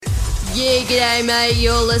Yeah, g'day mate,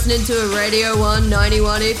 you're listening to a Radio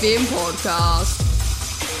 191 FM podcast.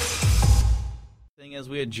 As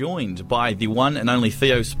we are joined by the one and only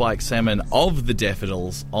Theo Spike Salmon of the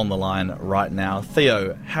Daffodils on the line right now.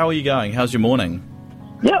 Theo, how are you going? How's your morning?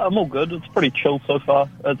 Yeah, I'm all good. It's pretty chill so far.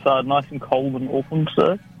 It's nice and cold in Auckland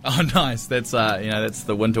today. Oh, nice. That's that's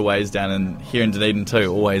the winter ways down here in Dunedin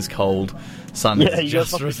too. Always cold. Sun yeah, is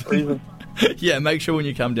just risen. Yeah, make sure when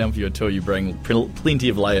you come down for your tour you bring plenty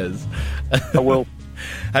of layers. I will.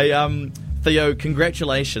 Hey, Theo,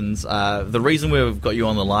 congratulations. The reason we've got you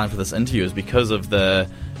on the line for this interview is because of the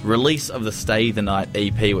release of the Stay the Night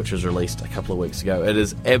EP, which was released a couple of weeks ago. It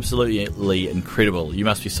is absolutely incredible. You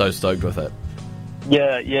must be so stoked with it.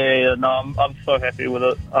 Yeah. No, I'm so happy with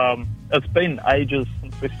it. It's been ages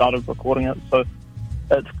since we started recording it, so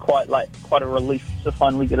it's quite a relief to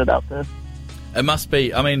finally get it out there. It must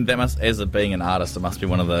be. I mean, as being an artist, it must be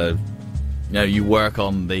one of the. You work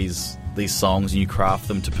on these songs and you craft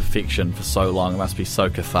them to perfection for so long. It must be so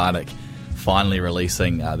cathartic finally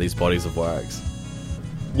releasing these bodies of works.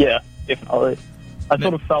 Yeah, definitely. I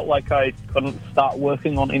sort of felt like I couldn't start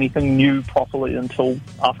working on anything new properly until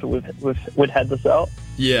after we'd had this out.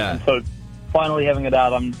 Yeah. And so finally having it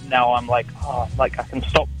out, I'm like I can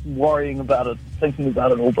stop worrying about it, thinking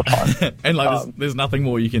about it all the time. And there's nothing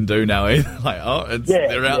more you can do now either.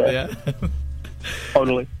 They're out there.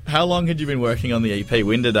 Totally. How long had you been working on the EP?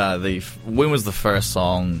 When was the first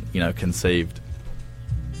song conceived?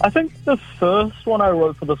 I think the first one I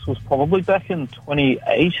wrote for this was probably back in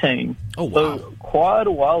 2018. Oh wow! So quite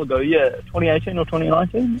a while ago. Yeah, 2018 or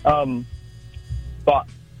 2019. But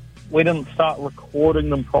we didn't start recording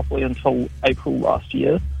them properly until April last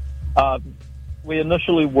year. We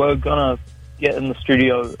initially were gonna get in the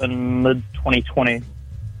studio in mid 2020,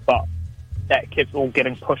 but that kept all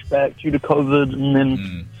getting pushed back due to COVID, and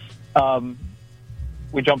then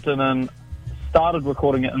we jumped in and started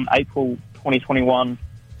recording it in April 2021,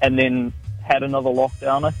 and then had another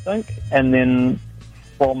lockdown, I think, and then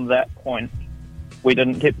from that point, we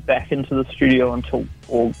didn't get back into the studio until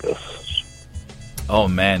August. Oh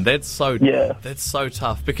man, that's so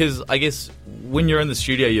tough, because I guess when you're in the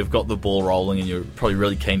studio, you've got the ball rolling, and you're probably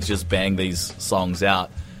really keen to just bang these songs out.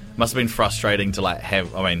 It must have been frustrating to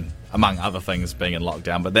have. I mean, among other things, being in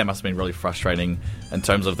lockdown, but that must have been really frustrating in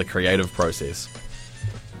terms of the creative process.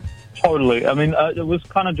 Totally. I mean, it was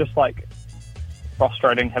kind of just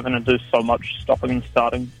frustrating having to do so much stopping and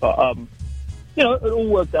starting, but it all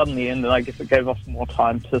worked out in the end, and I guess it gave us more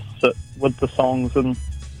time to sit with the songs and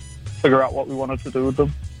figure out what we wanted to do with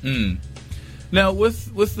them. Now,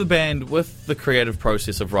 with the band, with the creative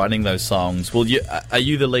process of writing those songs, are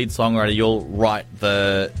you the lead songwriter? You'll write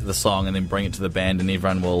the song and then bring it to the band, and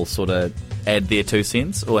everyone will sort of add their 2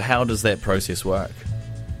 cents, or how does that process work?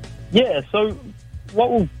 Yeah, so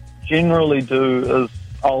what we'll generally do is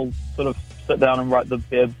I'll sort of sit down and write the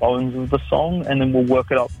bare bones of the song, and then we'll work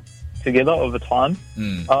it up together over time.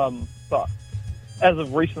 But as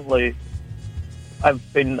of recently,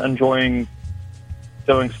 I've been enjoying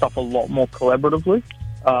doing stuff a lot more collaboratively.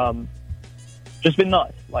 Just been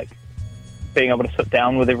nice, being able to sit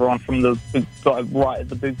down with everyone from right at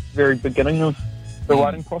the very beginning of the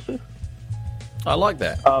writing process. I like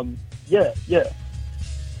that. Yeah.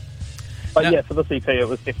 But for this EP, it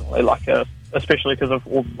was definitely especially because of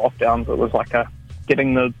all the lockdowns, it was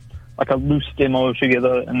getting a loose demo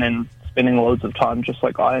together and then spending loads of time just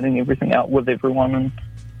ironing everything out with everyone and.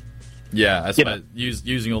 Yeah, I suppose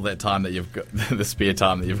using all that time that you've got, the spare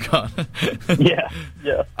time that you've got. Yeah.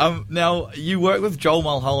 Now, you work with Joel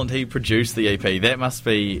Mulholland. He produced the EP. That must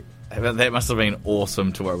have been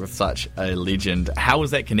awesome to work with such a legend. How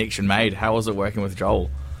was that connection made? How was it working with Joel?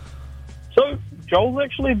 So, Joel's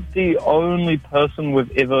actually the only person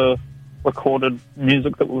we've ever recorded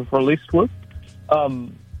music that we've released with.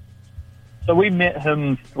 So we met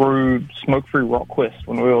him through Smoke Free Rock West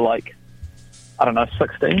when we were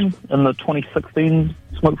 16, in the 2016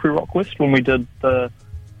 Smoke Free Rock West, when we did the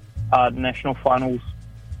national finals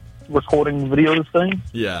recording videos thing.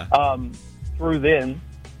 Yeah. Through then,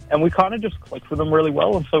 and we kind of just clicked with them really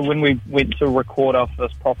well. And so when we went to record our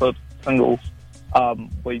first proper singles,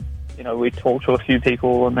 we talked to a few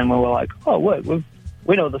people, and then we were like, oh wait,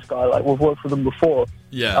 we know this guy, we've worked with him before.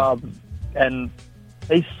 Yeah. And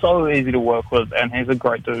he's so easy to work with, and he's a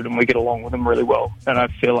great dude, and we get along with him really well. And I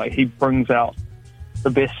feel like he brings out the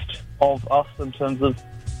best of us in terms of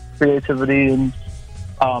creativity and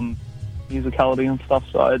musicality and stuff.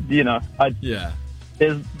 So,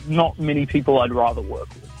 there's not many people I'd rather work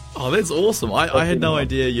with. Oh, that's awesome. I had no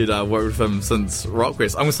idea you'd worked with him since Rock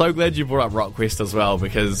Quest. I'm so glad you brought up Rock Quest as well,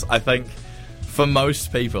 because I think for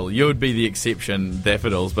most people, you would be the exception,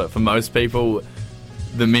 Daffodils, but for most people,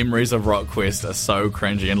 the memories of Rock Quest are so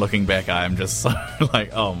cringy, and looking back, I am just so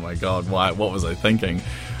like, oh my god, what was I thinking?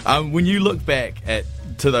 When you look back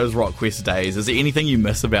to those Rock Quest days, is there anything you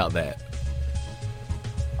miss about that?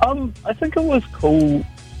 I think it was cool.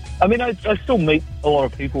 I mean, I still meet a lot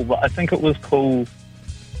of people, but I think it was cool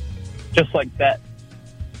just like that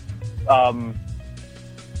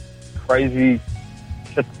crazy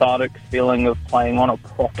cathartic feeling of playing on a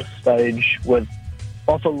proper stage with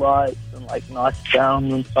proper lights and like nice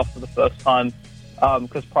sound and stuff for the first time.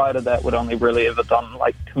 Because prior to that, we'd only really ever done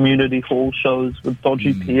like community hall shows with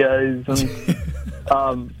dodgy PAs and,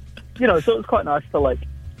 so it was quite nice to like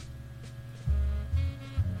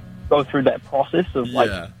go through that process of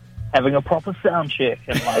like having a proper sound check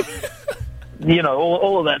and like,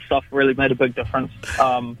 all of that stuff really made a big difference.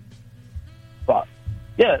 But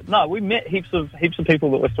yeah, no, we met heaps of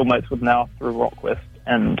people that we're still mates with now through Rock Quest,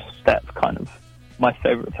 and that's kind of my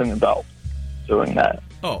favourite thing about doing that.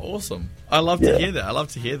 Oh, awesome! I love to hear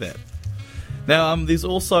that. Now, there's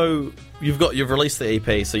also you've released the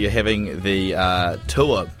EP, so you're having the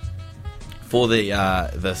tour for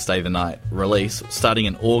the Stay the Night release starting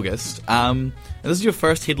in August. And this is your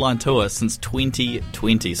first headline tour since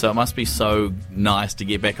 2020, so it must be so nice to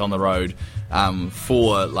get back on the road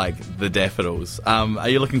for like the Daffodils. Are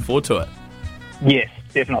you looking forward to it? Yes,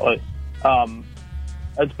 definitely.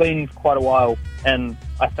 It's been quite a while, and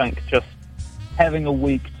I think just having a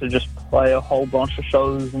week to just play a whole bunch of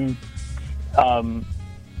shows and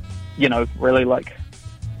really like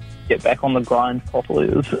get back on the grind properly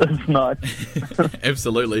is nice.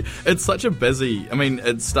 Absolutely. It's such a busy... I mean,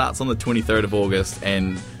 it starts on the 23rd of August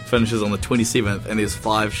and finishes on the 27th, and there's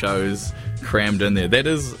 5 shows crammed in there. That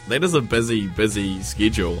is a busy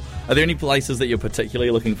schedule. Are there any places that you're particularly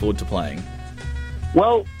looking forward to playing?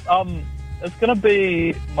 Well, it's going to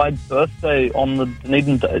be my birthday on the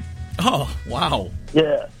Dunedin date. Oh, wow.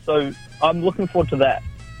 Yeah, so I'm looking forward to that,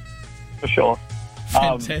 for sure.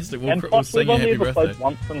 Fantastic. We'll sing you happy birthday. We've only ever played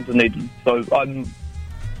once in Dunedin, so I'm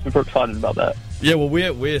super excited about that. Yeah, well,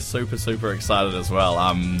 we're super excited as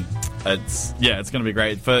well. It's going to be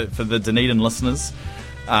great for the Dunedin listeners.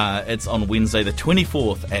 It's on Wednesday, the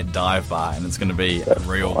 24th at Dive Bar, and it's going to be a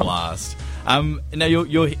real blast. Now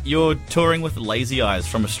you're touring with Lazy Eyes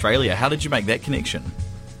from Australia. How did you make that connection?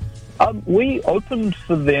 We opened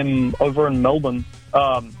for them over in Melbourne,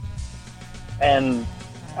 and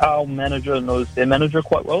our manager knows their manager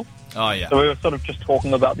quite well. Oh, yeah. So we were sort of just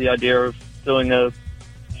talking about the idea of doing a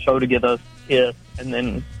show together here, and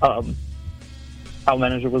then our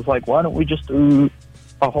manager was like, why don't we just do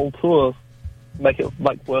a whole tour, make it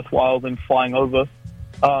like worthwhile than flying over.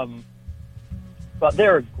 But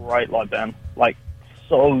they're a great live band, like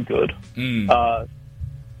so good. I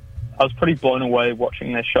was pretty blown away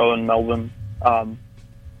watching their show in Melbourne.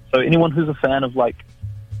 So anyone who's a fan of like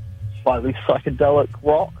slightly psychedelic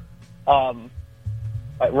rock,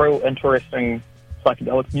 like real interesting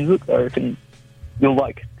psychedelic music, I reckon you'll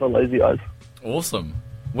like the Lazy Eyes. Awesome.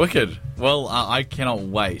 Wicked. Well, I cannot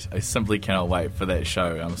wait. I simply cannot wait for that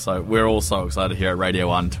show. So we're all so excited here at Radio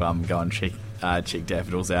 1 to go and check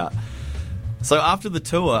Daffodils out. So after the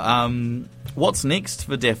tour, what's next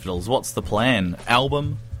for Daffodils? What's the plan?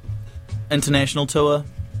 Album? International tour?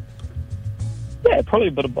 Yeah, probably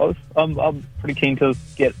a bit of both. I'm pretty keen to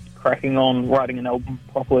get cracking on writing an album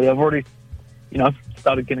properly. I've already,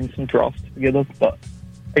 started getting some drafts together, but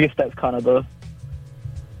I guess that's kind of the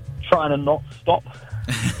trying to not stop.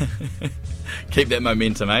 Keep that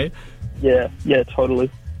momentum, eh? Yeah,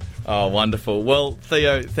 totally. Oh, wonderful. Well,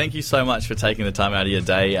 Theo, thank you so much for taking the time out of your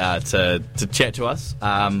day to chat to us.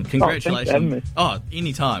 Congratulations. Thanks for having me. Oh,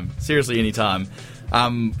 anytime. Seriously, anytime.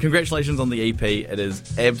 Congratulations on the EP. It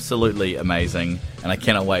is absolutely amazing, and I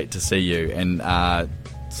cannot wait to see you. And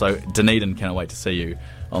so Dunedin cannot wait to see you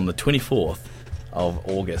on the 24th of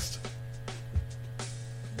August.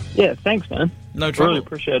 Yeah, thanks, man. No trouble. Really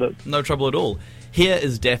appreciate it. No trouble at all. Here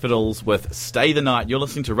is Daffodils with Stay the Night. You're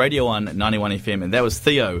listening to Radio 1 91 FM, and that was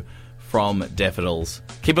Theo from Daffodils.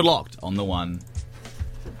 Keep it locked on the one.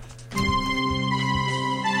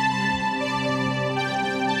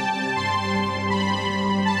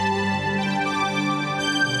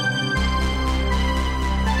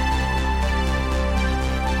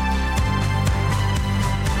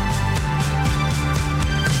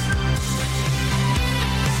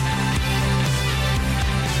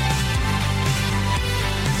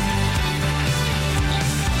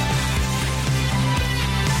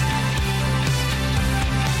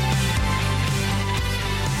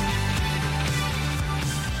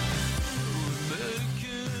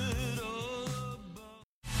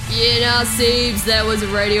 Yeah, now, Siebes, that was a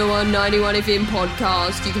Radio 1 91 FM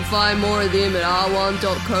podcast. You can find more of them at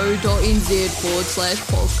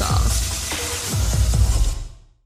r1.co.nz/podcast.